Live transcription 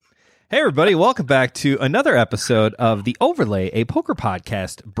Hey, everybody, welcome back to another episode of The Overlay, a poker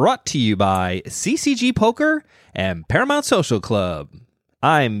podcast brought to you by CCG Poker and Paramount Social Club.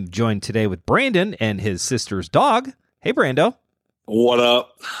 I'm joined today with Brandon and his sister's dog. Hey, Brando. What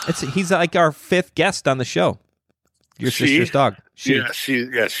up? He's like our fifth guest on the show. Your sister's dog.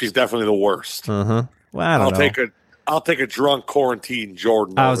 She's definitely the worst. Uh-huh. Well, I don't know. I'll take a drunk quarantine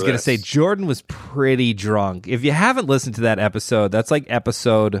Jordan. I was going to say, Jordan was pretty drunk. If you haven't listened to that episode, that's like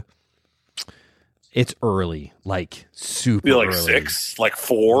episode... It's early, like super like early. 6, like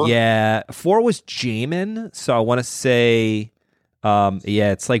 4. Yeah, 4 was Jamin, so I want to say,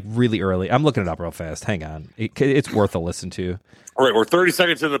 it's like really early. I'm looking it up real fast. Hang on, it's worth a listen to. All right, we're 30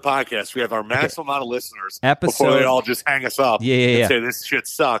 seconds into the podcast. We have our maximum amount of listeners before they all just hang us up. And say this shit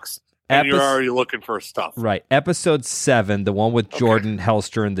sucks. And you're already looking for stuff. Right. Episode 7, the one with Jordan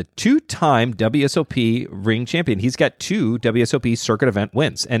Hellstern, the 2-time WSOP ring champion. He's got 2 WSOP circuit event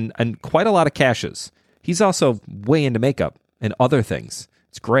wins and quite a lot of cashes. He's also way into makeup and other things.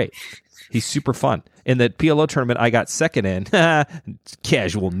 It's great. He's super fun. In the PLO tournament, I got second in.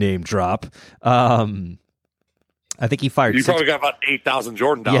 Casual name drop. I think he fired. You probably got about $8,000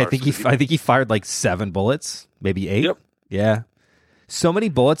 Jordan dollars. Yeah, I think he fired like 7 bullets, maybe 8. Yep. Yeah. So many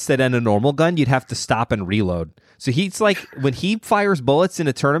bullets that in a normal gun, you'd have to stop and reload. So he's like, when he fires bullets in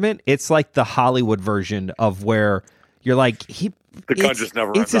a tournament, it's like the Hollywood version of where you're like, the gun just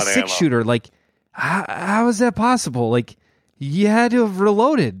never runs out of ammo. It's a 6-shooter. Like, how is that possible? Like, you had to have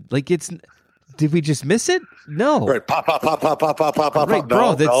reloaded. Like, did we just miss it? No. Right, pop. Right,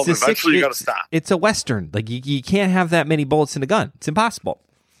 bro, that's the eventually you got to stop. It's a Western. Like, you can't have that many bullets in a gun. It's impossible.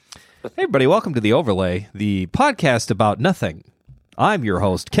 Hey, everybody, welcome to The Overlay, the podcast about nothing. I'm your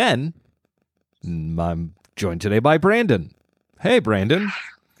host, Ken. I'm joined today by Brandon. Hey, Brandon.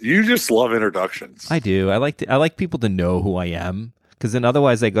 You just love introductions. I do. I like people to know who I am, because then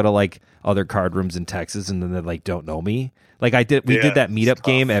otherwise they go to like other card rooms in Texas and then they like don't know me. Like we did that meetup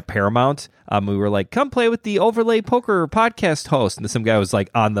game at Paramount. We were like, come play with the Overlay Poker podcast host, and then some guy was like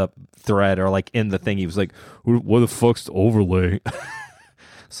on the thread or like in the thing. He was like, "What the fuck's the Overlay?"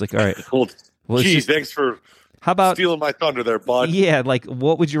 It's like, all right. Well, geez, thanks for. How about stealing my thunder there, bud? Yeah, like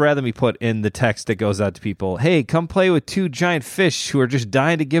what would you rather me put in the text that goes out to people? Hey, come play with 2 giant fish who are just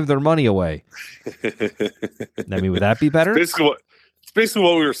dying to give their money away. I mean, would that be better? It's basically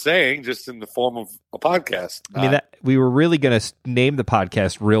what we were saying, just in the form of a podcast. I mean, we were really going to name the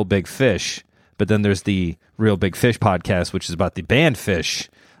podcast Real Big Fish, but then there's the Real Big Fish podcast, which is about the band Fish.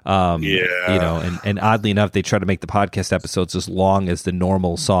 And oddly enough, they try to make the podcast episodes as long as the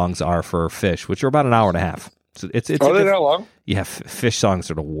normal songs are for Fish, which are about an hour and a half. So it's are they that long? Yeah, Fish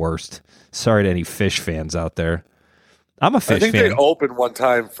songs are the worst. Sorry to any Fish fans out there. I'm a Fish fan. I think they opened one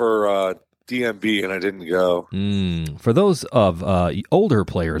time for DMB, and I didn't go. For those of older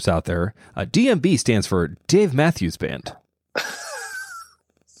players out there, DMB stands for Dave Matthews Band.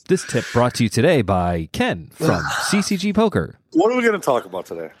 This tip brought to you today by Ken from CCG Poker. What are we going to talk about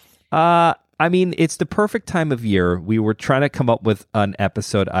today? I mean, it's the perfect time of year. We were trying to come up with an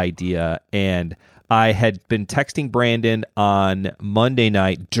episode idea, and I had been texting Brandon on Monday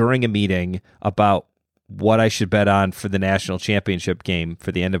night during a meeting about what I should bet on for the national championship game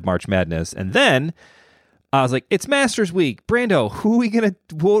for the end of March Madness. And then I was like, it's Masters Week. Brando, what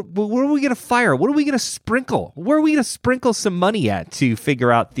are we going to fire? What are we going to sprinkle? Where are we going to sprinkle some money at to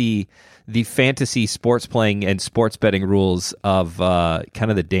figure out the fantasy sports playing and sports betting rules of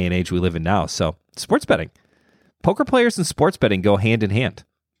kind of the day and age we live in now? So sports betting. Poker players and sports betting go hand in hand.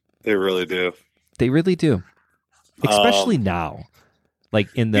 They really do. They really do, especially now.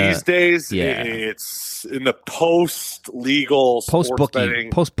 Like these days, it's in the post-legal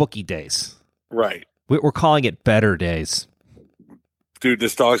post-bookie days. Right. We're calling it better days. Dude,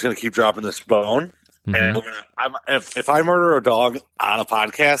 this dog's going to keep dropping this bone. Mm-hmm. And if I murder a dog on a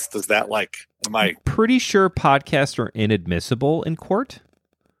podcast, does that am I pretty sure podcasts are inadmissible in court?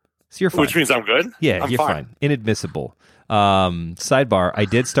 So you're fine. Which means I'm good? Yeah, you're fine. Inadmissible. Sidebar, I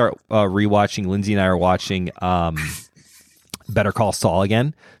did start rewatching. Lindsay and I are watching Better Call Saul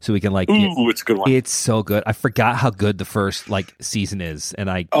again, so we can it's a good one. It's so good. I forgot how good the first season is, and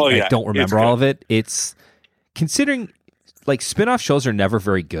I don't remember all of it. It's considering spinoff shows are never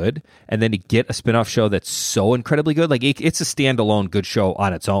very good, and then to get a spinoff show that's so incredibly good, it's a standalone good show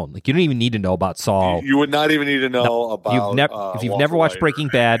on its own. You don't even need to know about Saul. You would not even need to know about. If you've never watched Breaking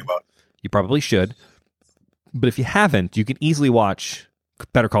Bad, you probably should. But if you haven't, you can easily watch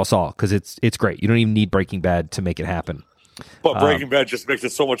Better Call Saul because it's great. You don't even need Breaking Bad to make it happen. But Breaking Bad just makes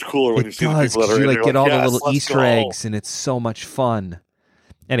it so much cooler when you see the people that are you in get all the little Easter eggs, and it's so much fun.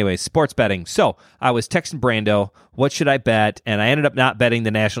 Anyway, sports betting. So I was texting Brando, what should I bet? And I ended up not betting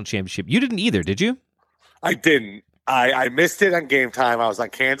the national championship. You didn't either, did you? I didn't. I missed it on game time. I was on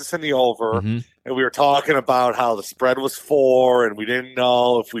Kansas in the over, and we were talking about how the spread was 4, and we didn't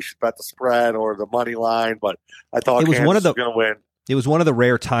know if we should bet the spread or the money line. But I thought Kansas was going to win. It was one of the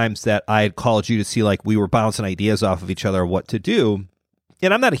rare times that I had called you to see like we were bouncing ideas off of each other what to do.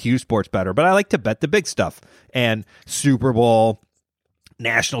 And I'm not a huge sports bettor, but I like to bet the big stuff. And Super Bowl,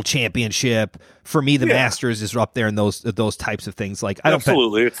 national championship. For me, the Masters is up there in those types of things. Like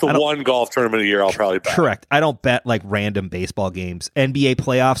absolutely, it's the one golf tournament a year I'll probably bet. Correct. I don't bet like random baseball games. NBA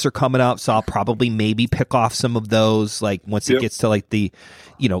playoffs are coming up, so I'll probably maybe pick off some of those. Like once it gets to like the,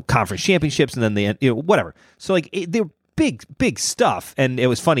 conference championships and then the whatever. So like they're big stuff. And it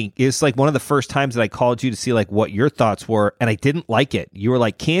was funny. It's like one of the first times that I called you to see like what your thoughts were, and I didn't like it. You were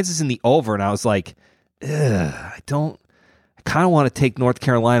like Kansas in the over, and I was like, I kind of want to take North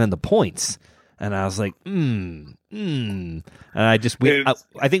Carolina in the points. And I was like, And I just,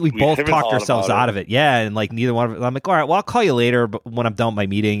 I think we both talked ourselves out of it. Yeah. And like neither one of us, I'm like, all right, well, I'll call you later but when I'm done with my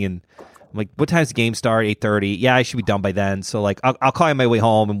meeting. And I'm like, what time's the game start? 8:30. Yeah, I should be done by then. So like, I'll call you on my way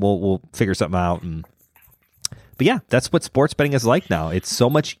home and we'll figure something out. But yeah, that's what sports betting is like now. It's so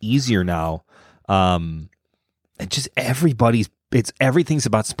much easier now. And just everything's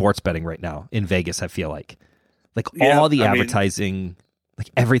about sports betting right now in Vegas, I feel like. Like all the advertising, like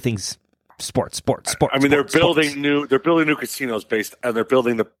everything's sports. I mean, they're building new casinos and they're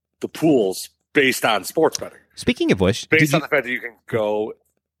building the pools based on sports betting. Speaking of which, based on the fact that you can go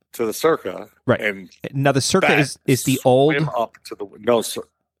to the Circa, right? And now the Circa is the old up to the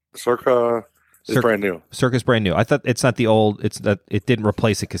Circa is brand new. Circa's brand new. I thought it's not the old. It didn't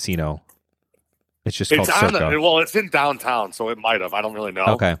replace a casino. It's just called Circa. It's in downtown, so it might have. I don't really know.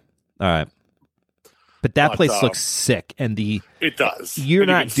 Okay, all right. But that place looks sick, and it does. You're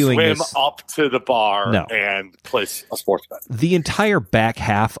not doing swim this up to the bar and place a sports bet. The entire back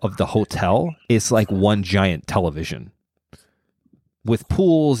half of the hotel is like one giant television with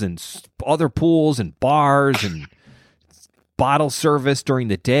pools and other pools and bars and bottle service during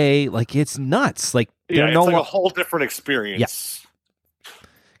the day. Like it's nuts. Like it's like a whole different experience. Yeah.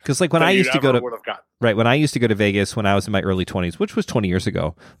 Because like when I used to go to Vegas when I was in my early 20s, which was 20 years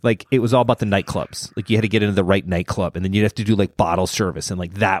ago, like it was all about the nightclubs. Like you had to get into the right nightclub, and then you'd have to do like bottle service, and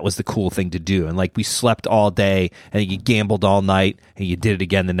like that was the cool thing to do. And like we slept all day, and you gambled all night, and you did it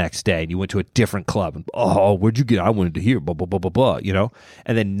again the next day, and you went to a different club. And where'd you get? I wanted to hear blah blah blah blah blah.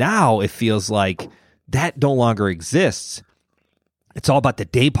 And then now it feels like that no longer exists. It's all about the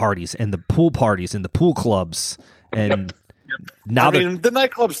day parties and the pool parties and the pool clubs and. Now the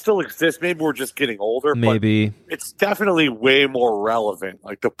nightclubs still exist. Maybe we're just getting older. Maybe but it's definitely way more relevant.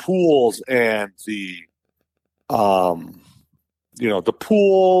 Like the pools and the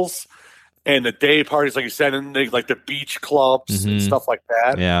pools and the day parties, like you said, and like the beach clubs and stuff like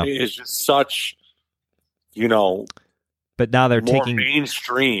that. Yeah, is just such, But now they're taking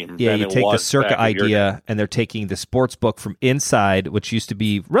mainstream. Yeah, you take the Circa idea, and they're taking the sports book from inside, which used to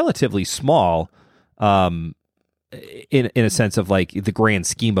be relatively small. In a sense of like the grand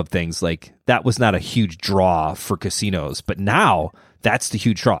scheme of things, like that was not a huge draw for casinos, but now that's the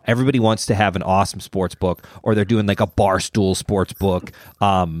huge draw. Everybody wants to have an awesome sports book, or they're doing like a Barstool sports book.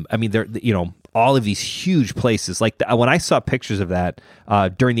 I mean, they're all of these huge places. Like when I saw pictures of that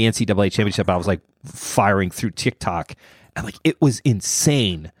during the NCAA championship, I was like firing through TikTok, and like it was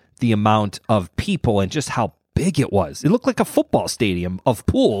insane the amount of people and just how big it was. It looked like a football stadium of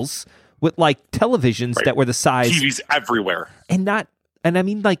pools. With like televisions that were the size, TVs everywhere, and I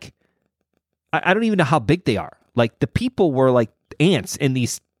mean like, I don't even know how big they are. Like the people were like ants, and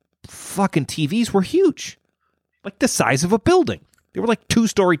these fucking TVs were huge, like the size of a building. They were like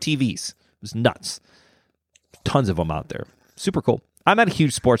 2-story TVs. It was nuts. Tons of them out there. Super cool. I'm not a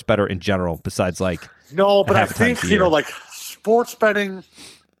huge sports bettor in general. Besides like but I think like sports betting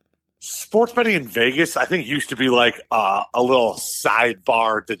in Vegas, I think used to be like a little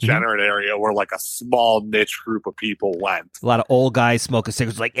sidebar degenerate area where like a small niche group of people went. A lot of old guys smoking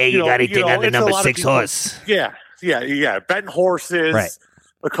cigarettes like, hey, you got anything on the number 6 horse? Yeah. Betting horses, right.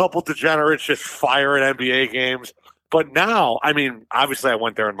 A couple degenerates just firing NBA games. But now, I mean, obviously I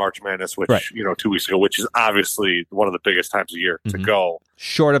went there in March Madness, which, 2 weeks ago, which is obviously one of the biggest times of year to go.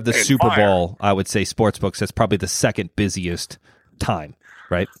 Short of the Super Bowl, I would say sportsbooks, that's probably the second busiest time.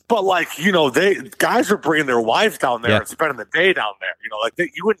 Right. But like, guys are bringing their wives down there and spending the day down there.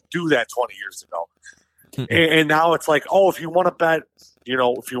 You wouldn't do that 20 years ago. And now it's like, if you want to bet,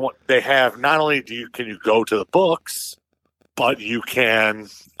 they have not only can you go to the books, but you can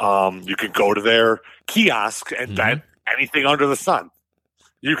go to their kiosk and bet anything under the sun.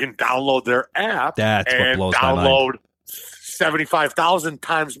 you can download their app That's and what blows my mind. download 75,000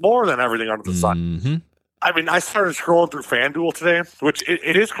 times more than everything under the sun. Mm-hmm. I mean, I started scrolling through FanDuel today, which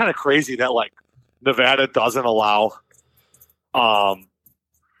it is kind of crazy that like Nevada doesn't allow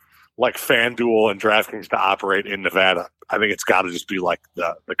like FanDuel and DraftKings to operate in Nevada. I think it's got to just be like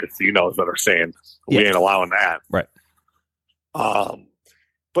the casinos that are saying we ain't allowing that. Right.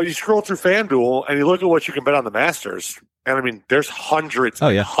 But you scroll through FanDuel and you look at what you can bet on the Masters, and I mean, there's hundreds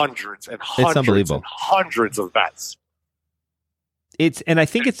and hundreds and hundreds unbelievable. and hundreds of bets. And I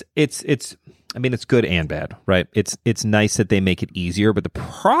think it's I mean, it's good and bad, right? It's nice that they make it easier, but the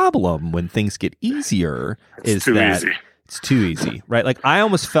problem when things get easier is that it's too easy, right? Like I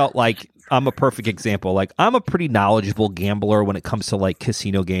almost felt like I'm a perfect example. Like I'm a pretty knowledgeable gambler when it comes to like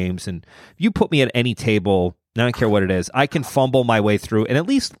casino games, and you put me at any table, I don't care what it is, I can fumble my way through and at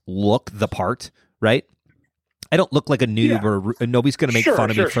least look the part, right? I don't look like a noob or nobody's going to make fun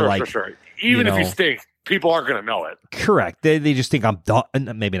of me for like, even if you stink, people aren't going to know it. Correct. They just think I'm dumb.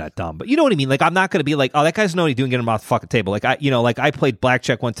 Maybe not dumb, but you know what I mean? Like, I'm not going to be like, oh, that guy's know what he's doing, get him off the fucking table. Like, I played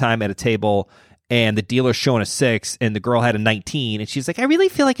blackjack one time at a table and the dealer's showing a 6 and the girl had a 19 and she's like, I really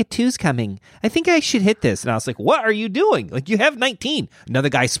feel like a 2's coming. I think I should hit this. And I was like, what are you doing? Like, you have 19. Another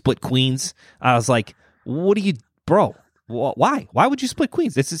guy split queens. I was like, what are you, bro? Why? Why would you split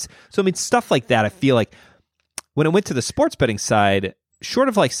queens? So I mean, stuff like that. I feel like when I went to the sports betting side, short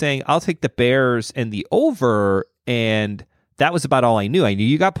of like saying, I'll take the Bears and the over, and that was about all I knew. I knew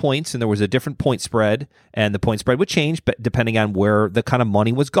you got points, and there was a different point spread, and the point spread would change but depending on where the kind of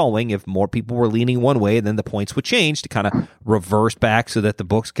money was going. If more people were leaning one way, then the points would change to kind of reverse back so that the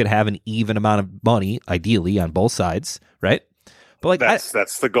books could have an even amount of money, ideally, on both sides, right? But like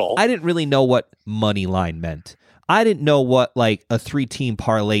that's the goal. I didn't really know what money line meant. I didn't know what like a 3-team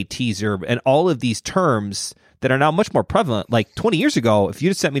parlay teaser and all of these terms that are now much more prevalent. Like 20 years ago, if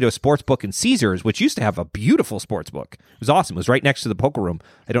you just sent me to a sports book in Caesars, which used to have a beautiful sports book, it was awesome. It was right next to the poker room.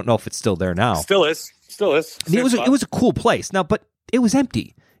 I don't know if it's still there now. Still is. I mean, it was a cool place now, but it was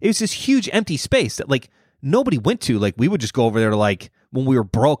empty. It was this huge empty space that like nobody went to. Like we would just go over there to like when we were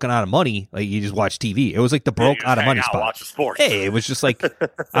broke and out of money, like you just watch TV. It was like the broke out of money spot. Watch the sports. Hey, it was just like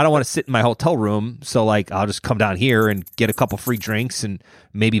I don't want to sit in my hotel room, so like I'll just come down here and get a couple free drinks and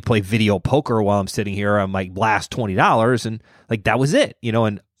maybe play video poker while I'm sitting here. I might blast $20 and like that was it,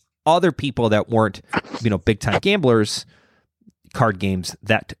 And other people that weren't, big time gamblers, card games,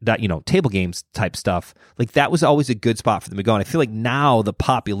 that table games type stuff, like that was always a good spot for them to go. And I feel like now the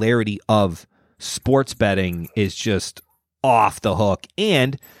popularity of sports betting is just off the hook,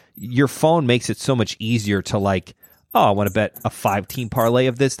 and your phone makes it so much easier to like, oh, I want to bet a 5-team parlay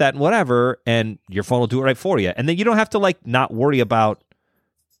of this, that, and whatever, and your phone will do it right for you, and then you don't have to like not worry about,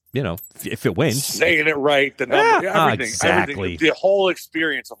 if it wins, saying it right, the number, everything, the whole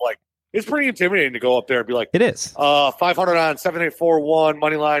experience of like, it's pretty intimidating to go up there and be like, it is 500 on 7841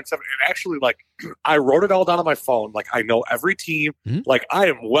 money line 7, and actually like I wrote it all down on my phone. Like I know every team. Mm-hmm. Like I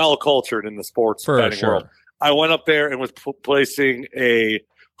am well cultured in the sports betting world. I went up there and was placing a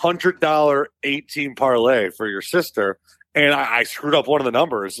 $100 8-team parlay for your sister, and I screwed up one of the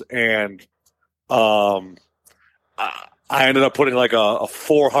numbers, and I ended up putting like a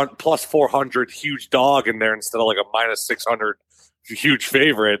 400 plus 400 huge dog in there instead of like a minus 600 huge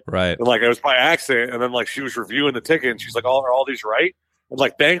favorite. Right. And like it was by accident, and then like she was reviewing the ticket, and she's like, "Oh, are all these right?" And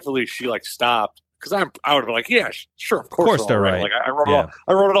like thankfully she like stopped because I would have been like, "Yeah, sure, of course they're right." Like I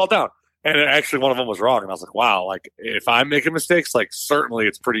wrote it all down. And actually, one of them was wrong, and I was like, "Wow! Like, if I'm making mistakes, like, certainly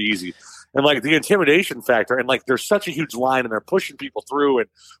it's pretty easy." And like the intimidation factor, and like, there's such a huge line, and they're pushing people through, and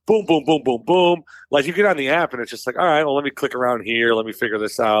boom, boom, boom, boom, boom. Like, you get on the app, and it's just like, all right, well, let me click around here, let me figure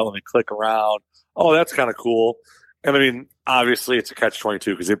this out, let me click around. Oh, that's kind of cool. And I mean, obviously, it's a catch-22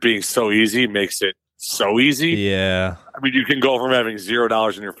 because it being so easy makes it so easy. Yeah. I mean, you can go from having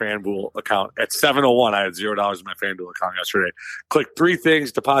 $0 in your FanDuel account. At 7:01, I had $0 in my FanDuel account yesterday. Clicked 3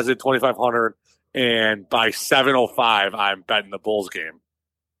 things, deposited $2,500, and by 7:05, I'm betting the Bulls game.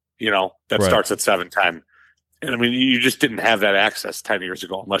 That starts at 7:10. And I mean, you just didn't have that access 10 years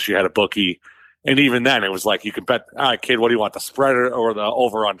ago unless you had a bookie. And even then, it was like you could bet, all right, kid, what do you want, the spread or the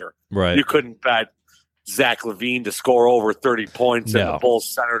over-under? Right. You couldn't bet Zach LaVine to score over 30 points and the Bulls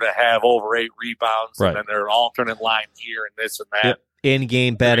center to have over 8 rebounds. Right. And then their alternate line here and this and that. Yep.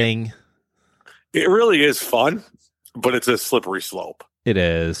 In-game betting. It really is fun, but it's a slippery slope. It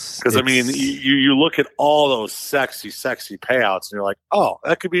is. Because, I mean, you look at all those sexy payouts and you're like, oh,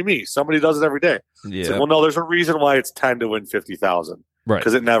 that could be me. Somebody does it every day. Yeah. It's like, well, no, there's a reason why it's 10 to win 50,000. Right.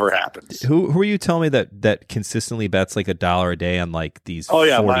 Because it never happens. Who are you telling me that consistently bets like $1 a day on like these? Oh,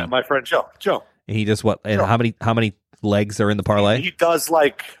 yeah, my friend Joe. And he does what? And how many legs are in the parlay? He does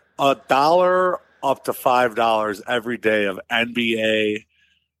like $1 up to $5 every day of NBA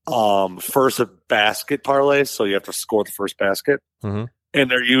first basket parlays. So you have to score the first basket, and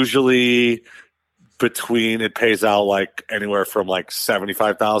they're usually between. It pays out like anywhere from like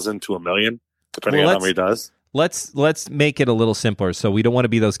 75,000 to $1 million, depending on how many he does. Let's make it a little simpler. So we don't want to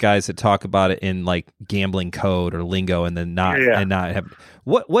be those guys that talk about it in like gambling code or lingo, and then not have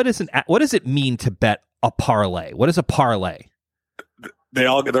what does it mean to bet a parlay? What is a parlay? They're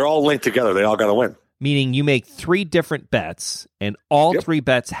all linked together. They all got to win. Meaning you make 3 different bets, and all 3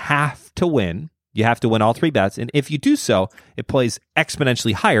 bets have to win. You have to win all 3 bets, and if you do so, it plays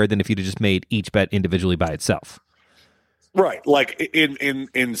exponentially higher than if you'd have just made each bet individually by itself. Right, like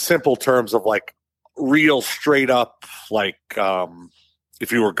in simple terms of like real straight up, like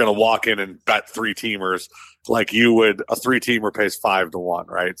if you were going to walk in and bet 3-teamers, like you would, a 3-teamer pays 5-1,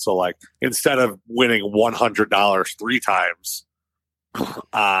 right? So like instead of winning $100 3 times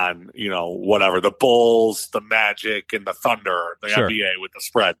on, whatever, the Bulls, the Magic, and the Thunder, the NBA with the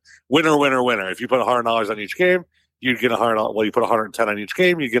spread, winner, winner, winner. If you put $100 on each game, you'd get $100. Well, you put $110 on each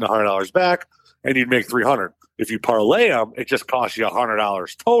game, you'd get $100 back, and you'd make $300. If you parlay them, it just costs you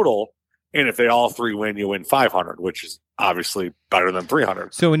 $100 total. And if they all 3 win, you win $500, which is obviously better than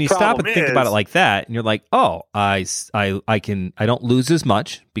 $300. So when you stop and think about it like that, and you're like, oh, I don't lose as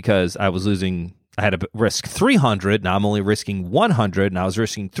much because I had to risk 300. Now I'm only risking 100. Now I was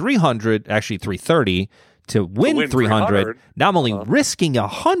risking 300, actually 330 to win 300. Now I'm only risking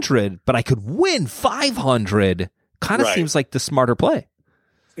 100, but I could win 500. Kind of seems like the smarter play.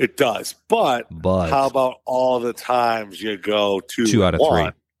 It does, but how about all the times you go 2 out of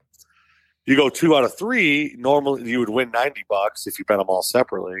 3? You go 2 out of 3. Normally, you would win $90 if you bet them all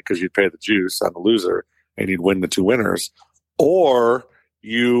separately because you'd pay the juice on the loser, and you'd win the 2 winners, or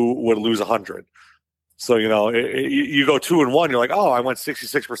you would lose 100. So you go 2 and 1. You're like, oh, I went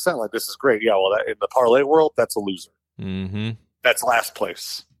 66%. Like, this is great. Yeah, well, in the parlay world, that's a loser. Mm-hmm. That's last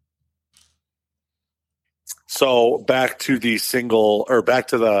place. So back to the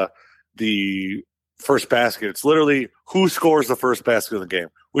first basket. It's literally who scores the first basket of the game,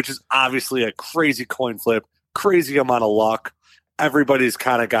 which is obviously a crazy coin flip, crazy amount of luck. Everybody's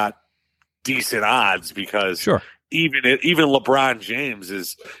kind of got decent odds because even LeBron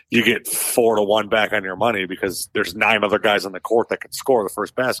James you get 4-1 back on your money because there's 9 other guys on the court that can score the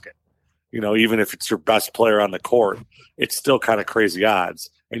first basket. Even if it's your best player on the court, it's still kind of crazy odds.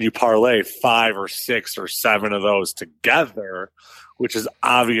 And you parlay 5 or 6 or 7 of those together, which is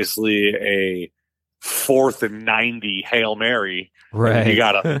obviously a 4th and 90 Hail Mary. Right. You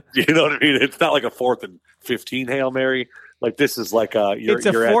gotta, you know what I mean? It's not like a 4th and 15 Hail Mary. Like this is like it's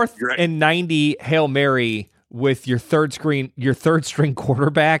a 4th and 90 Hail Mary with your third string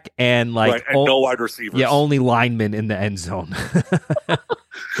quarterback and and no wide receivers. Yeah, only linemen in the end zone.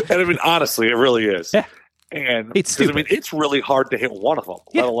 And I mean, honestly, it really is. Yeah. And it's stupid. I mean, it's really hard to hit one of them,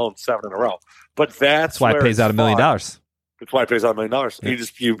 let alone 7 in a row. But that's why it pays out $1 million. That's why it pays out $1 million.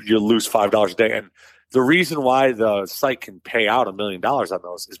 Yeah. You lose $5 a day. And the reason why the site can pay out $1 million on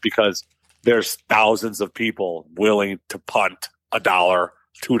those is because there's thousands of people willing to punt $1,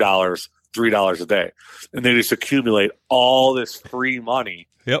 $2, $3 a day. And they just accumulate all this free money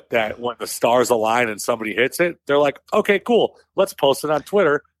that when the stars align and somebody hits it, they're like, okay, cool. Let's post it on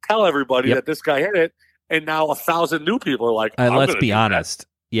Twitter. Tell everybody that this guy hit it. And now 1,000 new people are like, let's be honest.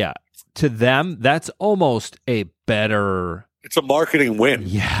 Yeah. To them, that's almost a better... It's a marketing win.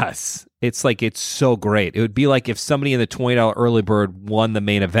 Yes. It's like, it's so great. It would be like if somebody in the $20 early bird won the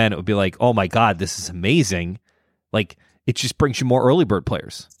main event, it would be like, oh my God, this is amazing. Like, it just brings you more early bird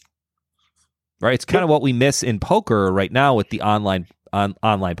players. Right? It's kind of what we miss in poker right now with the online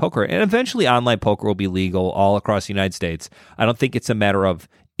poker. And eventually online poker will be legal all across the United States. I don't think it's a matter of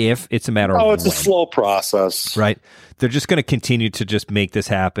if, it's a matter of it's when. A slow process. Right? They're just going to continue to just make this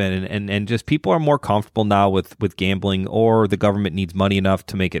happen. And just people are more comfortable now with gambling, or the government needs money enough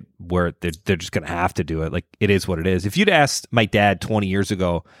to make it where they're just going to have to do it. Like, it is what it is. If you'd asked my dad 20 years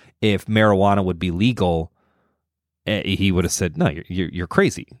ago if marijuana would be legal, he would have said, no, you're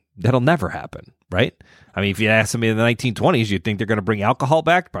crazy. That'll never happen, right? I mean, if you ask me in the 1920s, you'd think they're going to bring alcohol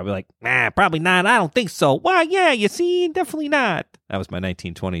back? Probably like, nah, probably not. I don't think so. Well, yeah, you see, definitely not. That was my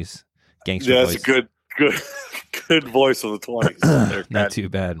 1920s gangster voice. That's a good voice of the 20s. Not too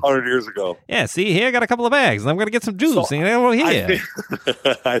bad. 100 years ago. Yeah, see, here I got a couple of bags, and I'm going to get some juice.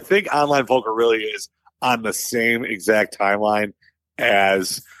 I think online poker really is on the same exact timeline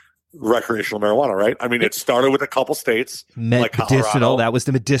as recreational marijuana, right? I mean, it started with a couple states, like medicinal. Colorado, that was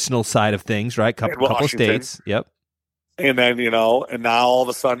the medicinal side of things, right? Couple states. Yep. And then, and now all of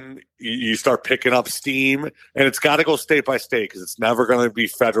a sudden you start picking up steam, and it's got to go state by state because it's never going to be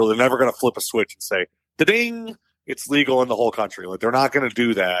federal. They're never going to flip a switch and say, ding, it's legal in the whole country. Like, they're not going to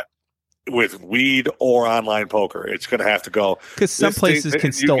do that with weed or online poker. It's going to have to go. Because some places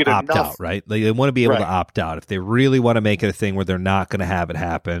can still opt out, right? Like, they want to be able to opt out. If they really want to make it a thing where they're not going to have it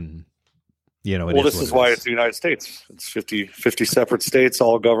happen, this is why it's the United States. It's 50 separate states,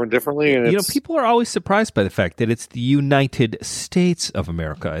 all governed differently. And people are always surprised by the fact that it's the United States of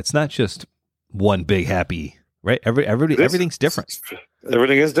America. It's not just one big happy, right? Everything's different.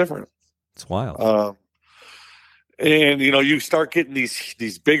 Everything is different. It's wild. And you start getting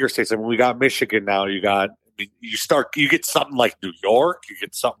these bigger states. I mean, we got Michigan now. You get something like New York. You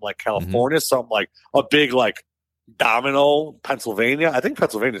get something like California. Something like a big domino, Pennsylvania. I think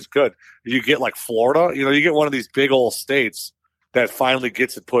Pennsylvania's good. You get like Florida. You get one of these big old states that finally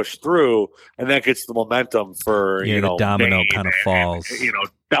gets it pushed through, and that gets the momentum for the domino Maine kind of falls. And,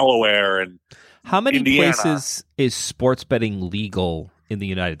 Delaware and how many Indiana. places is sports betting legal in the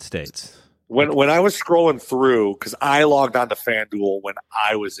United States? When I was scrolling through, because I logged on to FanDuel when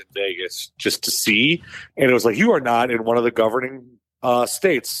I was in Vegas just to see, and it was like, you are not in one of the governing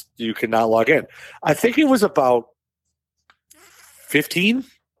states. You cannot log in. I think it was about 15,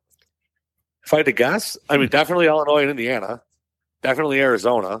 if I had to guess. I mean, definitely Illinois and Indiana, definitely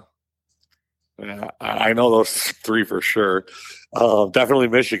Arizona. I know those three for sure. Definitely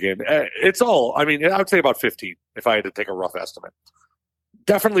Michigan. It's all, I mean, I would say about 15 if I had to take a rough estimate.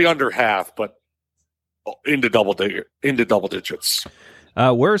 Definitely under half, but into double digits.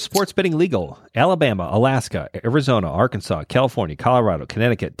 Where is sports betting legal? Alabama, Alaska, Arizona, Arkansas, California, Colorado,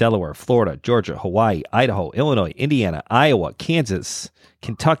 Connecticut, Delaware, Florida, Georgia, Hawaii, Idaho, Illinois, Indiana, Iowa, Kansas,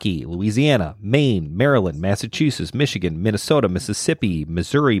 Kentucky, Louisiana, Maine, Maryland, Massachusetts, Michigan, Minnesota, Mississippi,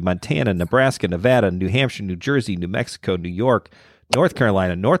 Missouri, Montana, Nebraska, Nevada, New Hampshire, New Jersey, New Mexico, New York, North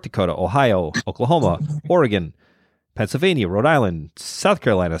Carolina, North Dakota, Ohio, Oklahoma, Oregon, Pennsylvania, Rhode Island, South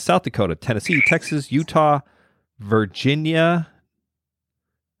Carolina, South Dakota, Tennessee, Texas, Utah, Virginia,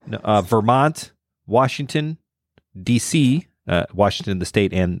 Vermont, Washington, D.C., Washington, the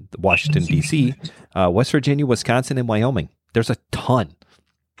state, and Washington, D.C., West Virginia, Wisconsin, and Wyoming. There's a ton.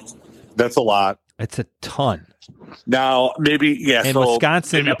 That's a lot. It's a ton. Now, maybe, yeah. And so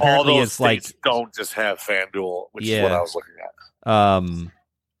Wisconsin apparently is like, don't just have FanDuel, which is what I was looking at.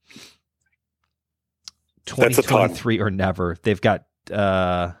 2023 or never. They've got,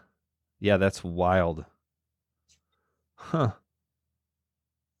 that's wild. Huh.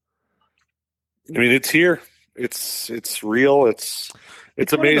 I mean, it's here. It's real. It's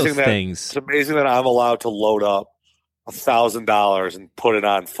amazing it's amazing that I'm allowed to load up $1,000 and put it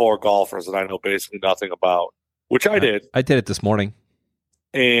on 4 golfers that I know basically nothing about, which I did. I did it this morning,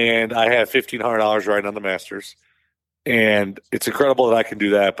 and I have $1,500 right on the Masters, and it's incredible that I can do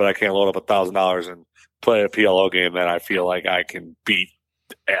that, but I can't load up $1,000 and play a PLO game that I feel like I can beat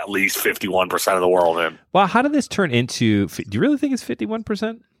at least 51% of the world in. Well, how did this turn into? Do you really think it's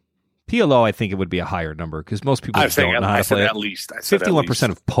 51%? PLO, I think it would be a higher number because most people don't know how to play. At least 51%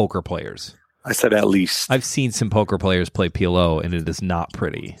 of poker players. I said at least. I've seen some poker players play PLO, and it is not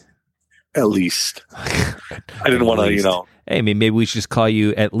pretty. At least. I didn't want to, Hey, I mean, maybe we should just call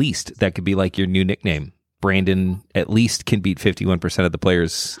you At Least. That could be like your new nickname. Brandon At Least can beat 51% of the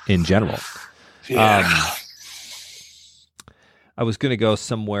players in general. Yeah. I was going to go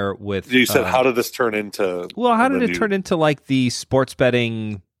somewhere with. You said, how did this turn into? Well, how did it turn into like the sports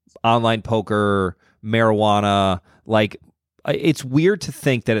betting, online poker, marijuana? Like, it's weird to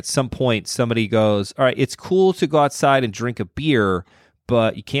think that at some point somebody goes, all right, it's cool to go outside and drink a beer,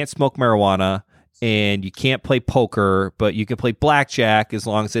 but you can't smoke marijuana and you can't play poker, but you can play blackjack as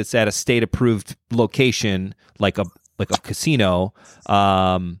long as it's at a state approved location, like a casino.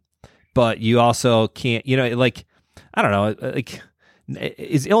 But you also can't, I don't know,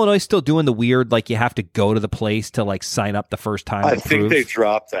 is Illinois still doing the weird, like you have to go to the place to like sign up the first time? I think they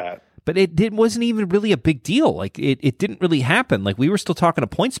dropped that. But it wasn't even really a big deal. Like it didn't really happen. Like we were still talking to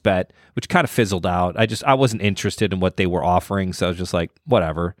PointsBet, which kind of fizzled out. I wasn't interested in what they were offering, so I was just like,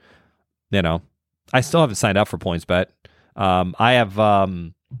 whatever. I still haven't signed up for PointsBet.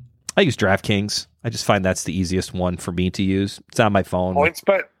 I use DraftKings. I just find that's the easiest one for me to use. It's on my phone.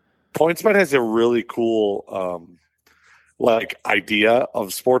 PointsBet has a really cool idea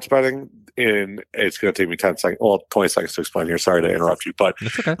of sports betting, and it's going to take me 20 seconds to explain here. Sorry to interrupt you, but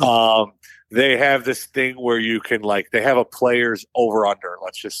okay. They have this thing where you can they have a player's over under.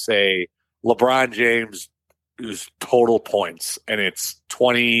 Let's just say LeBron James is total points, and it's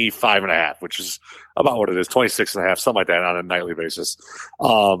 25.5, which is about what it is, 26.5, something like that on a nightly basis.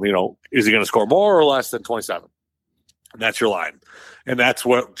 Is he going to score more or less than 27? And that's your line. And that's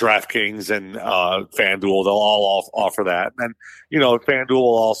what DraftKings and FanDuel, they'll all offer that. And then, FanDuel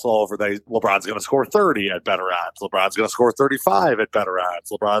will also offer that LeBron's going to score 30 at better odds. LeBron's going to score 35 at better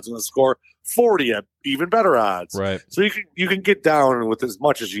odds. LeBron's going to score 40 at even better odds. Right. So you can get down with as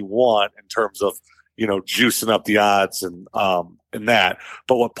much as you want in terms of, juicing up the odds and that.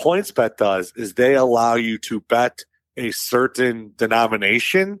 But what PointsBet does is they allow you to bet a certain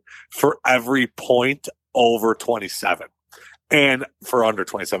denomination for every point over 27 and for under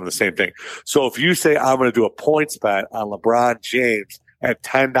 27, the same thing. So if you say, I'm going to do a points bet on LeBron James at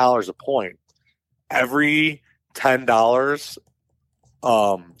 $10 a point, every $10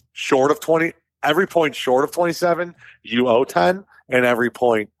 short of 20, every point short of 27, you owe 10, and every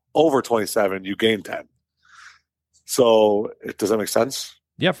point over 27, you gain 10. So does that make sense?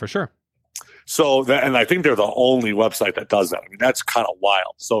 Yeah, for sure. So and I think they're the only website that does that. I mean, that's kind of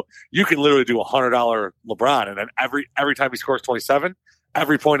wild. So you can literally do $100 LeBron, and then every time he scores 27,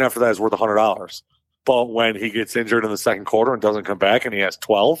 every point after that is worth $100. But when he gets injured in the second quarter and doesn't come back, and he has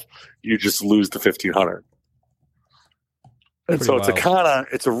 12, you just lose the $1,500. And so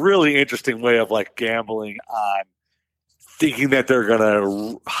it's a really interesting way of like gambling on thinking that they're going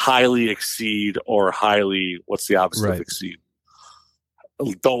to highly exceed or highly, what's the opposite of exceed?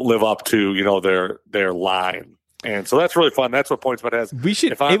 Don't live up to, their line. And so that's really fun. That's what PointsBet has.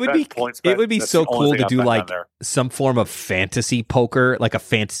 It would be so cool to do like some form of fantasy poker, like a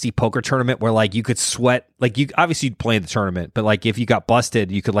fantasy poker tournament where like you could sweat, like you obviously you'd play in the tournament, but like if you got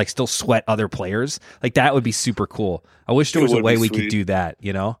busted, you could like still sweat other players. Like that would be super cool. I wish there was a way we could do that,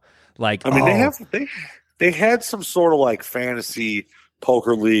 Like, I mean, they had some sort of like fantasy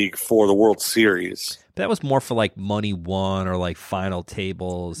poker league for the World Series. That was more for like money won or like final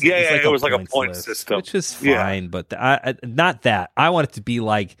tables. Yeah, it was like a point system, which is fine. But not that. I want it to be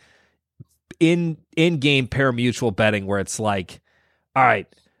like in game pari-mutuel betting where it's like, all right,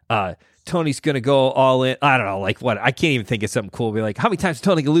 Tony's gonna go all in. I don't know, like what? I can't even think of something cool. Be like, how many times is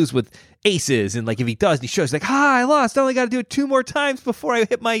Tony gonna lose with aces? And like if he does, and he shows like, I lost. I only got to do it 2 more times before I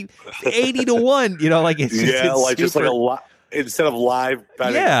hit my 80-1. Like it's just like a lot. Instead of live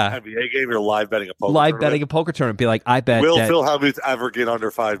betting an NBA game, you're live betting a poker tournament. Betting a poker tournament. Be like, I bet Will Phil Hellmuth ever get under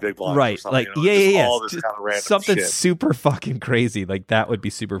 5 big blinds? Right. Like, all this kind of random something shit. super fucking crazy. Like that would be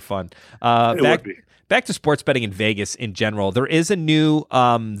super fun. Back to sports betting in Vegas in general. There is a new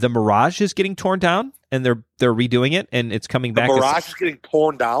the Mirage is getting torn down and they're redoing it and it's coming back. The Mirage is getting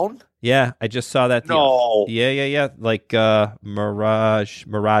torn down? Yeah, I just saw that. No. Yeah. Like Mirage.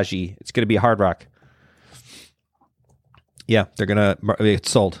 It's going to be a Hard Rock. Yeah, they're gonna.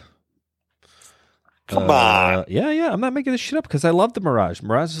 It's sold. Come on. Yeah. I'm not making this shit up because I love the Mirage.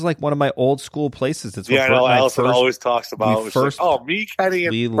 Mirage is like one of my old school places. It's I know. Allison always talks about. Me, Kenny,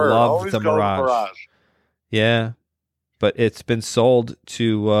 and we Bert love the Mirage. Yeah, but it's been sold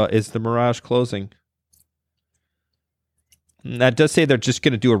to. Is the Mirage closing? That does say they're just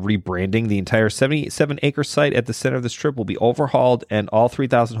going to do a rebranding. The entire 77-acre site at the center of the Strip will be overhauled, and all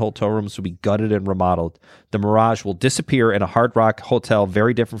 3,000 hotel rooms will be gutted and remodeled. The Mirage will disappear, and a Hard Rock hotel,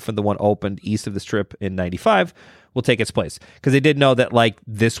 very different from the one opened east of the Strip in '95, will take its place. Because they did know that like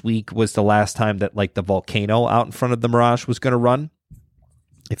this week was the last time that like the volcano out in front of the Mirage was going to run.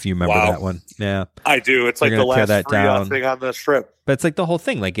 If you remember that one. Yeah. I do. It's like the last thing on the Strip. But it's like the whole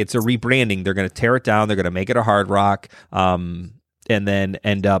thing. Like it's a rebranding. They're going to tear it down. They're going to make it a Hard Rock. And then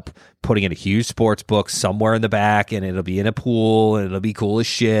end up putting in a huge sports book somewhere in the back. And it'll be in a pool. And it'll be cool as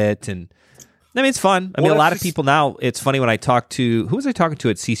shit. And I mean, it's fun. I mean, a lot of people now, it's funny when I talk to, who was I talking to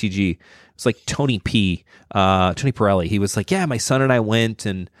at CCG? It's like Tony Pirelli. He was like, yeah, my son and I went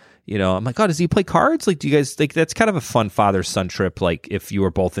and, I'm like, oh, does he play cards? Like, do you guys like that's kind of a fun father-son trip? Like, if you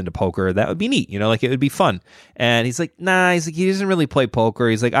were both into poker, that would be neat. Like, it would be fun. And he's like, nah, he's like, he doesn't really play poker.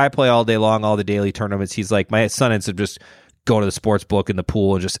 He's like, I play all day long, all the daily tournaments. He's like, my son ends up just going to the sports book in the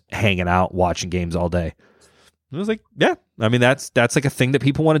pool and just hanging out, watching games all day. And I was like, yeah, I mean, that's like a thing that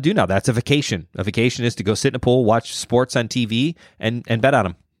people want to do now. That's a vacation. A vacation is to go sit in a pool, watch sports on TV, and bet on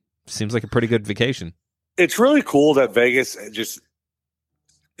them. Seems like a pretty good vacation. It's really cool that Vegas just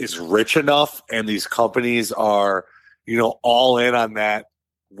is rich enough and these companies are, all in on that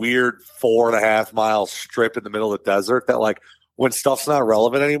weird 4.5 mile strip in the middle of the desert that like when stuff's not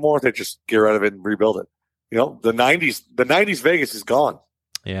relevant anymore, they just get rid of it and rebuild it. The 90s Vegas is gone.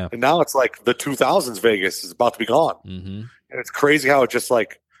 Yeah. And now it's like the 2000s Vegas is about to be gone. Mm-hmm. And it's crazy how it just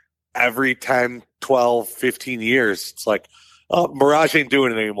like every 10, 12, 15 years, it's like, oh, Mirage ain't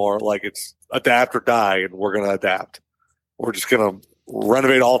doing it anymore. Like it's adapt or die and we're going to adapt. We're just going to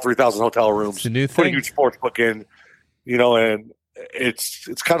renovate all 3,000 hotel rooms, it's a new thing. put a huge sports book in, and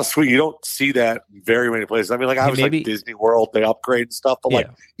it's kind of sweet. You don't see that in very many places. I mean, like obviously like Disney World, they upgrade and stuff, but like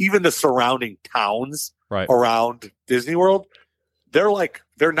even the surrounding towns around Disney World, they're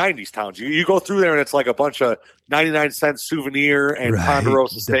 90s towns. You go through there and it's like a bunch of 99-cent souvenir and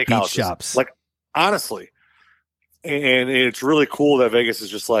Ponderosa steakhouses. Shops. Like honestly, and it's really cool that Vegas is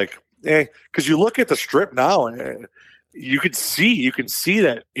just like, because you look at the Strip now and you can see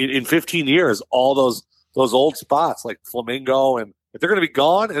that in 15 years all those old spots like Flamingo, and if they're going to be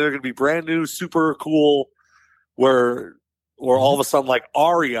gone and they're going to be brand new, super cool, where all of a sudden like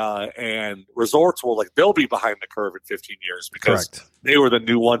Aria and Resorts World, like they'll be behind the curve in 15 years because they were the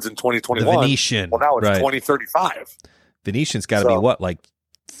new ones in 2021. The Venetian. Well, now it's 2035. Venetian's got to be what, like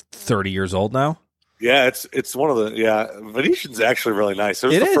 30 years old now? Yeah, it's one of the Venetian's actually really nice. It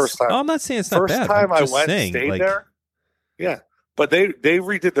was the first time. Oh, I'm not saying it's not bad. First time I went and stayed there. Yeah. But they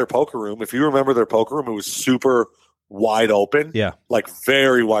redid their poker room. If you remember their poker room, it was super wide open. Yeah. Like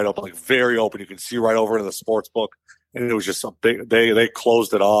very wide open, like very open. You can see right over into the sports book. And it was just a big, they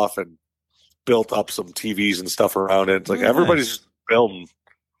closed it off and built up some TVs and stuff around it. It's like everybody's just building.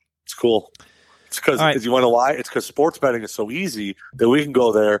 It's cool. It's because you want to know why? It's because sports betting is so easy that we can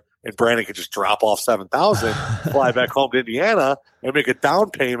go there and Brandon can just drop off $7,000, fly back home to Indiana, and make a down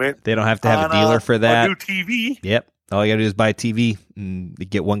payment. They don't have to have a dealer for that. A new TV. Yep. All you got to do is buy a TV and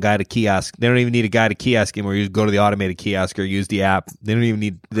get one guy to kiosk. They don't even need a guy to kiosk anymore. You just go to the automated kiosk or use the app. They don't even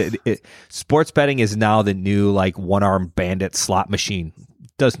need sports betting is now the new like one-armed bandit slot machine.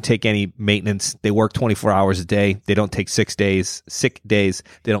 Doesn't take any maintenance. They work 24 hours a day. They don't take sick days.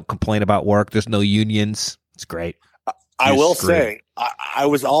 They don't complain about work. There's no unions. It's great. I will say, I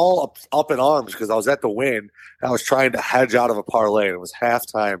was all up in arms because I was at the Wynn and I was trying to hedge out of a parlay. And it was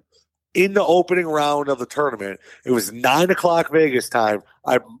halftime in the opening round of the tournament. It was 9:00 Vegas time.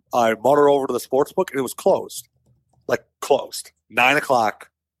 I mutter over to the sports book and it was closed. Like closed. 9:00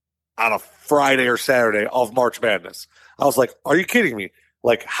 on a Friday or Saturday of March Madness. I was like, are you kidding me?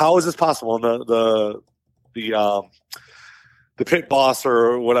 Like, how is this possible? And the pit boss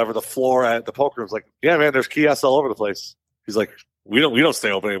or whatever, the floor at the poker room was like, yeah, man, there's kiosks all over the place. He's like, we don't stay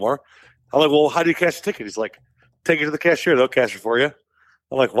open anymore. I'm like, well, how do you cash a ticket? He's like, take it to the cashier. They'll cash it for you.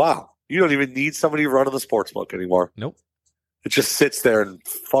 I'm like, wow, you don't even need somebody running the sports book anymore. Nope. It just sits there and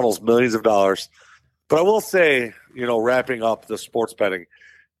funnels millions of dollars. But I will say, wrapping up the sports betting,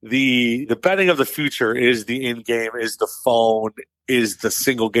 the betting of the future is the in-game, is the phone, is the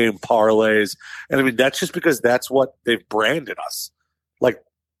single game parlays. And I mean, that's just because that's what they've branded us. Like,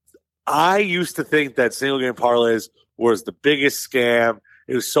 I used to think that single game parlays was the biggest scam.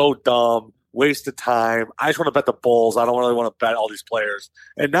 It was so dumb, waste of time. I just want to bet the Bulls. I don't really want to bet all these players.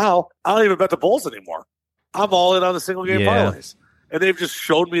 And now I don't even bet the Bulls anymore. I'm all in on the single game parlays. And they've just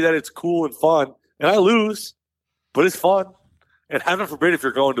showed me that it's cool and fun. And I lose, but it's fun. And heaven forbid if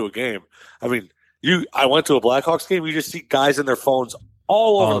you're going to a game. I mean, I went to a Blackhawks game. You just see guys in their phones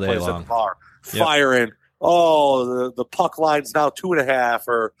all over the place at the bar, firing. Yep. Oh, the puck line's now 2.5,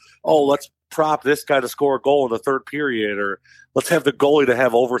 or let's prop this guy to score a goal in the third period, or let's have the goalie to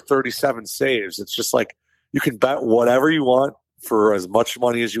have over 37 saves. It's just like you can bet whatever you want for as much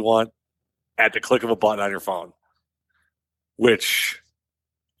money as you want at the click of a button on your phone, which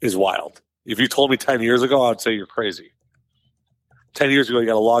is wild. If you told me 10 years ago, I would say you're crazy. 10 years ago, you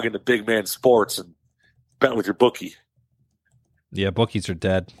got to log into Big Man Sports and bet with your bookie. Yeah, bookies are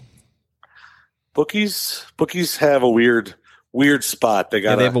dead. Bookies have a weird spot. They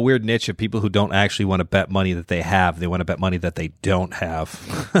have a weird niche of people who don't actually want to bet money that they have. They want to bet money that they don't have.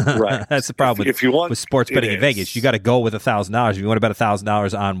 Right. That's the problem with sports betting in Vegas. You got to go with $1,000. If you want to bet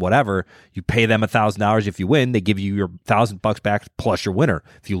 $1,000 on whatever, you pay them $1,000. If you win, they give you your $1,000 back plus your winner.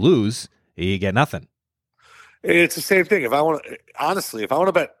 If you lose, you get nothing. It's the same thing. If I want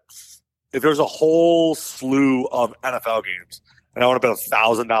to bet, if there's a whole slew of NFL games and I want to bet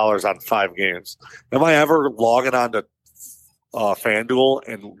 $1,000 on 5 games, am I ever logging on to FanDuel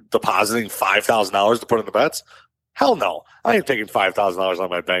and depositing $5,000 to put in the bets? Hell no. I ain't taking $5,000 on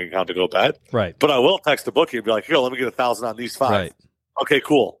my bank account to go bet. Right. But I will text the bookie and be like, here, let me get $1,000 on these 5. Right. Okay,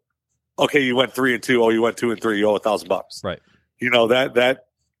 cool. Okay, you went 3 and 2. Oh, you went 2 and 3. You owe $1,000. Right. That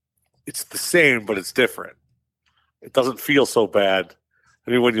it's the same, but it's different. It doesn't feel so bad.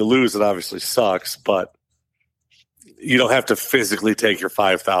 I mean, when you lose, it obviously sucks, but you don't have to physically take your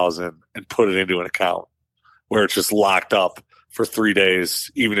 $5,000 and put it into an account where it's just locked up for 3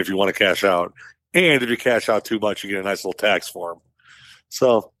 days, even if you want to cash out. And if you cash out too much, you get a nice little tax form.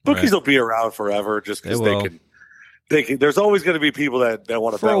 So bookies will be around forever just because they can. There's always going to be people that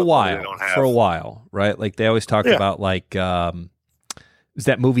want to bet for a while, right? Like they always talk about like was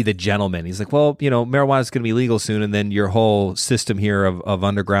that movie The Gentleman. He's like, well, marijuana is going to be legal soon, and then your whole system here of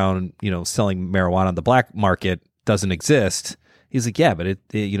underground, selling marijuana on the black market doesn't exist. He's like, yeah, but it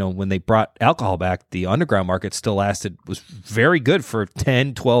when they brought alcohol back, the underground market still was very good for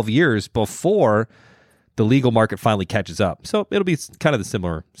 10, 12 years before the legal market finally catches up. So it'll be kind of the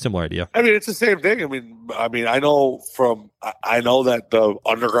similar idea. I mean, it's the same thing. I mean, I know that the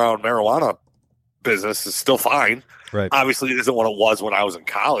underground marijuana business is still fine. Right. Obviously, it isn't what it was when I was in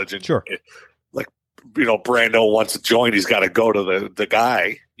college. And sure. Brando wants to join. He's got to go to the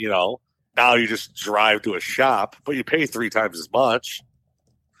guy, Now you just drive to a shop, but you pay 3 times as much.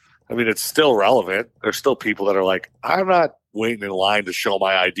 I mean, it's still relevant. There's still people that are like, I'm not waiting in line to show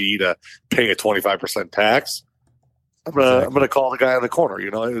my ID to pay a 25% tax. I'm gonna call the guy in the corner.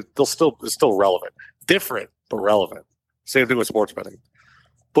 It's still relevant, different but relevant. Same thing with sports betting.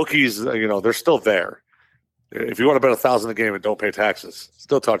 Bookies, they're still there. If you want to bet 1,000 a game and don't pay taxes,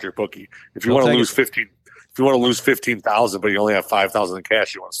 still talk to your bookie. If you want to lose 15. If you want to lose 15,000, but you only have 5,000 in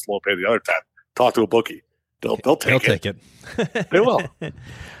cash, you want to slow pay the other 10. Talk to a bookie. They'll take it. They will.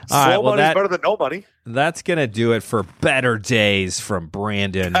 Slow money is better than no money. That's gonna do it for Better Days from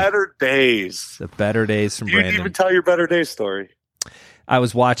Brandon. Better Days. The Better Days from Brandon. You didn't even tell your Better Days story. I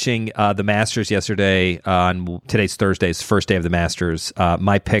was watching the Masters yesterday. On today's Thursday's first day of the Masters.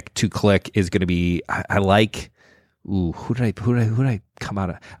 My pick to click is going to be. I like. Ooh, who did I come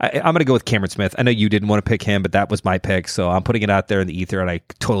out of? I'm going to go with Cameron Smith. I know you didn't want to pick him, but that was my pick, so I'm putting it out there in the ether, and I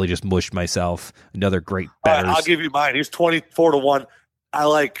totally just mushed myself. Another great bettors. I'll give you mine. He's 24-1. I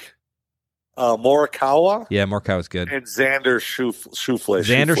like Morikawa. Yeah, Morikawa's good. And Xander Schauffele.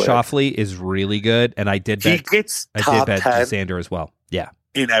 Xander Schauffele is really good, and I did bet Xander as well. Yeah,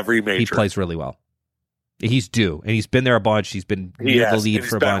 in every major, he plays really well. He's due, and he's been there a bunch. He's been near the lead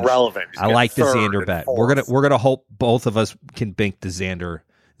for a bunch. Relevant. I like the Xander bet. Fourth. We're gonna hope both of us can bank the Xander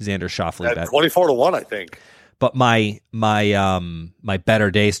Schauffele bet. 24-1, I think. But my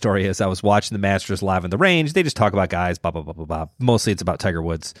Better Day story is I was watching the Masters live on the range. They just talk about guys, blah blah blah blah blah. Mostly it's about Tiger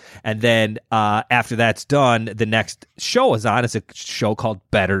Woods, and then after that's done, the next show is on. It's a show called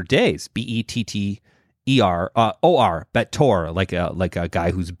Better Days. BETTER OR Bet Tour, like a guy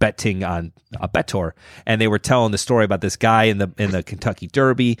who's betting on a bet tour, and they were telling the story about this guy in the Kentucky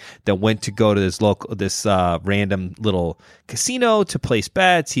Derby that went to go to this random little casino to place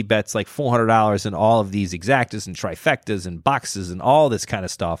bets. He bets like $400 in all of these exactas and trifectas and boxes and all this kind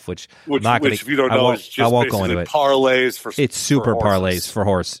of stuff. Which if you don't know, is just parlays for. It's super parlays for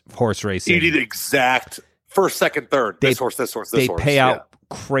horse racing. You need exact first, second, third. This horse. They pay out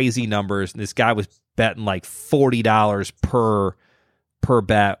crazy numbers, and this guy was betting like $40 per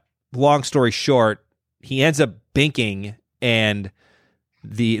bet. Long story short, he ends up binking, and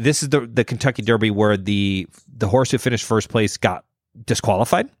this is the Kentucky Derby where the horse who finished first place got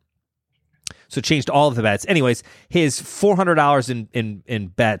disqualified. So it changed all of the bets. Anyways, his $400 in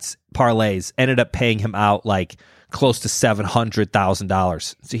bets parlays ended up paying him out like close to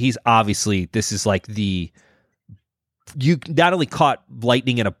 $700,000. So he's obviously, this is like you not only caught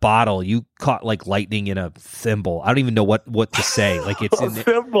lightning in a bottle, you caught like lightning in a thimble. I don't even know what to say. Like it's a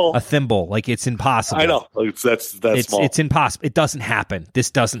thimble. Like it's impossible. I know. That's small. It's impossible. It doesn't happen.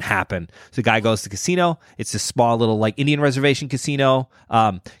 This doesn't happen. So the guy goes to the casino. It's a small little like Indian reservation casino.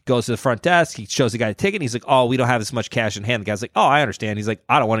 Goes to the front desk. He shows the guy a ticket. And he's like, "Oh, we don't have this much cash in hand." The guy's like, "Oh, I understand." He's like,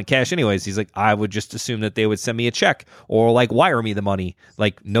 "I don't want it cash anyways." He's like, "I would just assume that they would send me a check or like wire me the money.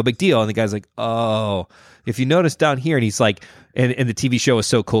 Like no big deal." And the guy's like, "Oh." If you notice down here, and he's like, and the TV show was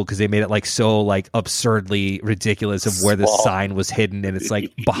so cool because they made it like so like absurdly ridiculous of where the sign was hidden, and it's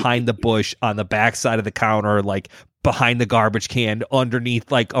like behind the bush on the backside of the counter, like behind the garbage can,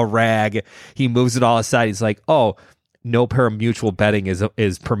 underneath like a rag. He moves it all aside. He's like, "Oh, no pari-mutuel betting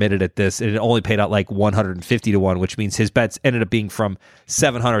is permitted at this," and it only paid out like 150-1, which means his bets ended up being from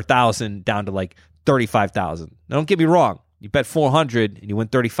 700,000 down to like 35,000. Now, don't get me wrong, you bet 400 and you win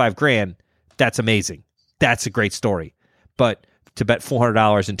 35 grand. That's amazing. That's a great story. But to bet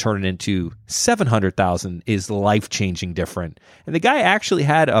 $400 and turn it into $700,000 is life-changing different. And the guy actually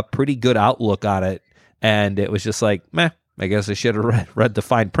had a pretty good outlook on it, and it was just like, meh, I guess I should have read the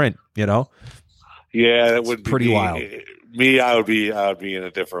fine print, Yeah, that would be pretty wild. I would be in a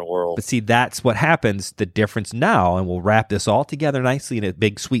different world. But see, that's what happens. The difference now, and we'll wrap this all together nicely in a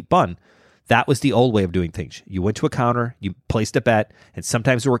big sweet bun. That was the old way of doing things. You went to a counter, you placed a bet, and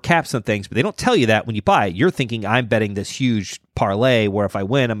sometimes there were caps on things, but they don't tell you that when you buy it. You're thinking, I'm betting this huge parlay where if I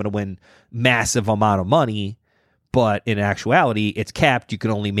win, I'm going to win massive amount of money. But in actuality, it's capped. You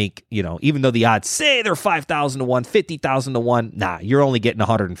can only make, even though the odds say they're 5,000 to 1, 50,000 to 1, nah, you're only getting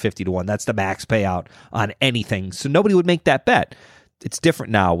 150 to 1. That's the max payout on anything. So nobody would make that bet. it's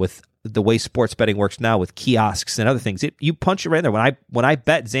different now with the way sports betting works now with kiosks and other things. You punch it right there. When I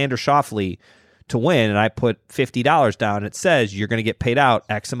bet Xander Schauffele to win and I put $50 down, it says you're going to get paid out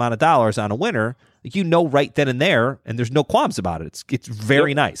X amount of dollars on a winner. Right then and there, and there's no qualms about it. It's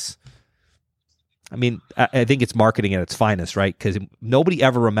very nice. I mean, I think it's marketing at its finest, right? Because nobody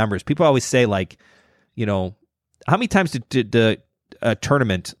ever remembers. People always say, like, how many times did a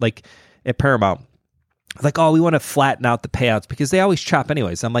tournament, like at Paramount, like, oh, we want to flatten out the payouts because they always chop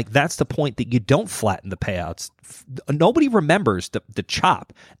anyways. I'm like, that's the point, that you don't flatten the payouts. Nobody remembers the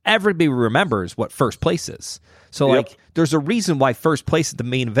chop. Everybody remembers what first place is. So, like, there's a reason why first place at the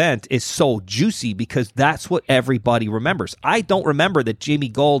main event is so juicy, because that's what everybody remembers. I don't remember that Jamie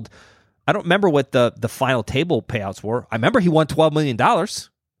Gold, I don't remember what the final table payouts were. I remember he won $12 million,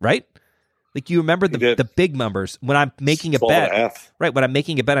 right? Like, you remember the big numbers. When I'm making a bet, right? When I'm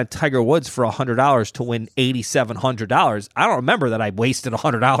making a bet on Tiger Woods for $100 to win $8,700, I don't remember that I wasted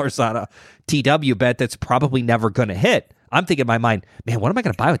 $100 on a TW bet that's probably never going to hit. I'm thinking in my mind, man, what am I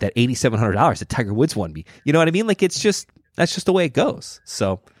going to buy with that $8,700 that Tiger Woods won me? You know what I mean? Like, that's just the way it goes.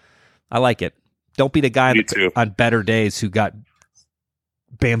 So I like it. Don't be the guy on better days who got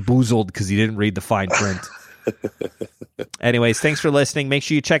bamboozled because he didn't read the fine print. Anyways, thanks for listening. Make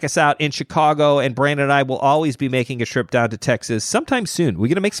sure you check us out in Chicago, and Brandon and I will always be making a trip down to Texas sometime soon. We're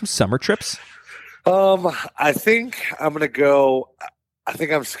going to make some summer trips. I think I'm going to go. I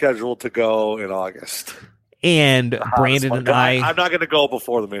think I'm scheduled to go in August. And Brandon and I'm not going to go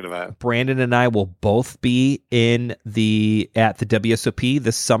before the main event. Brandon and I will both be at the WSOP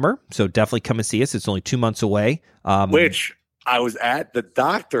this summer, so definitely come and see us. It's only 2 months away. Which I was at the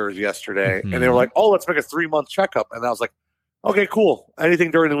doctor's yesterday, and they were like, "Oh, let's make a 3-month checkup." And I was like, "Okay, cool.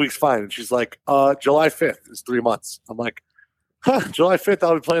 Anything during the week's fine." And she's like, "July 5th is 3 months." I'm like, July 5th,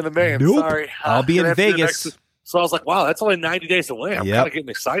 I'll be playing the main. Nope. Sorry, I'll be in Vegas. So I was like, wow, that's only 90 days away. I'm kind of getting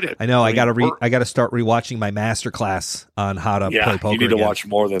excited. I know. I got to start rewatching my masterclass on how to play poker. You need to watch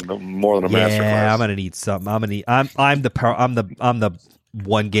more than a masterclass. Yeah, I'm gonna need something. I'm the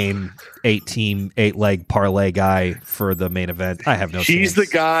 1 game, 8-team, 8-leg parlay guy for the main event. I have no. He's the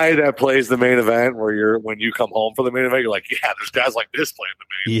guy that plays the main event when you come home for the main event, you're like, yeah, there's guys like this playing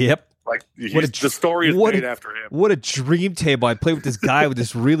the main. Yep. Like, the story is made after him. What a dream table! I played with this guy with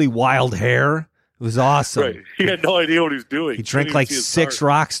this really wild hair. It was awesome. Right. He had no idea what he was doing. He drank like 6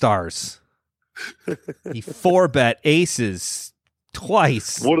 rock stars. He 4-bet aces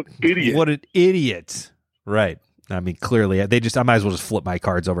twice. What an idiot. Right. I mean, clearly, I might as well just flip my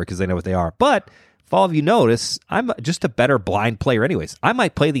cards over because they know what they are. But if all of you notice, I'm just a better blind player anyways. I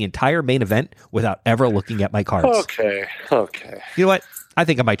might play the entire main event without ever looking at my cards. Okay. You know what? I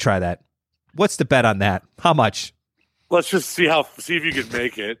think I might try that. What's the bet on that? How much? Let's just see if you can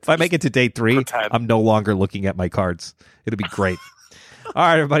make it. If I make it to day 3, I'm no longer looking at my cards. It'll be great. All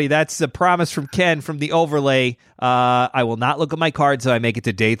right, everybody. That's a promise from Ken from the overlay. I will not look at my cards if I make it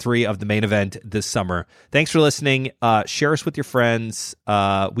to day 3 of the main event this summer. Thanks for listening. Share us with your friends.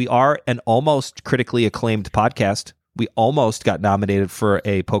 We are an almost critically acclaimed podcast. We almost got nominated for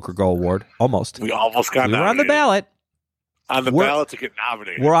a Poker Go Award. Almost. We almost got nominated. We were on the ballot. Ballot to get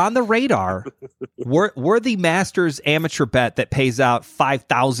nominated. We're on the radar. we're the Masters amateur bet that pays out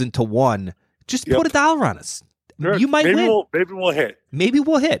 5,000 to 1. Just put $1 on us. You might win. Maybe we'll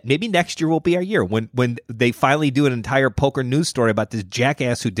hit. Maybe next year will be our year when they finally do an entire poker news story about this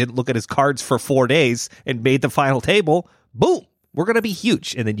jackass who didn't look at his cards for 4 days and made the final table. Boom. We're going to be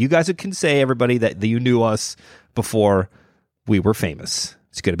huge. And then you guys can say, everybody, that you knew us before we were famous.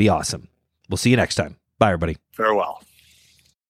 It's going to be awesome. We'll see you next time. Bye, everybody. Farewell.